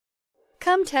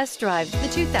Come test drive the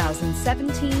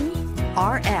 2017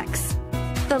 RX.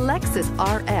 The Lexus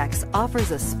RX offers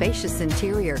a spacious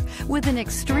interior with an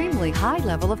extremely high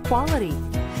level of quality.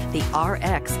 The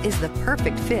RX is the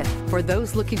perfect fit for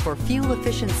those looking for fuel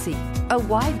efficiency, a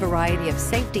wide variety of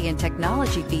safety and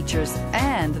technology features,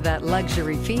 and that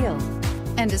luxury feel,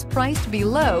 and is priced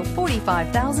below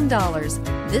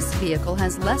 $45,000. This vehicle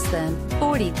has less than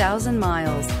 40,000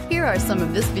 miles. Here are some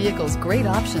of this vehicle's great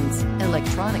options: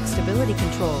 electronic stability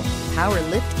control, power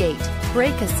liftgate,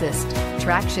 brake assist,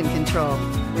 traction control,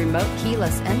 remote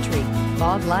keyless entry,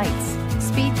 fog lights,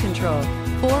 speed control,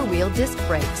 four-wheel disc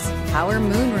brakes, power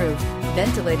moonroof,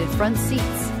 ventilated front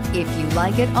seats. If you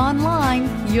like it online,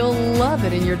 you'll love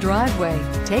it in your driveway.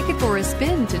 Take it for a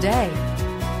spin today.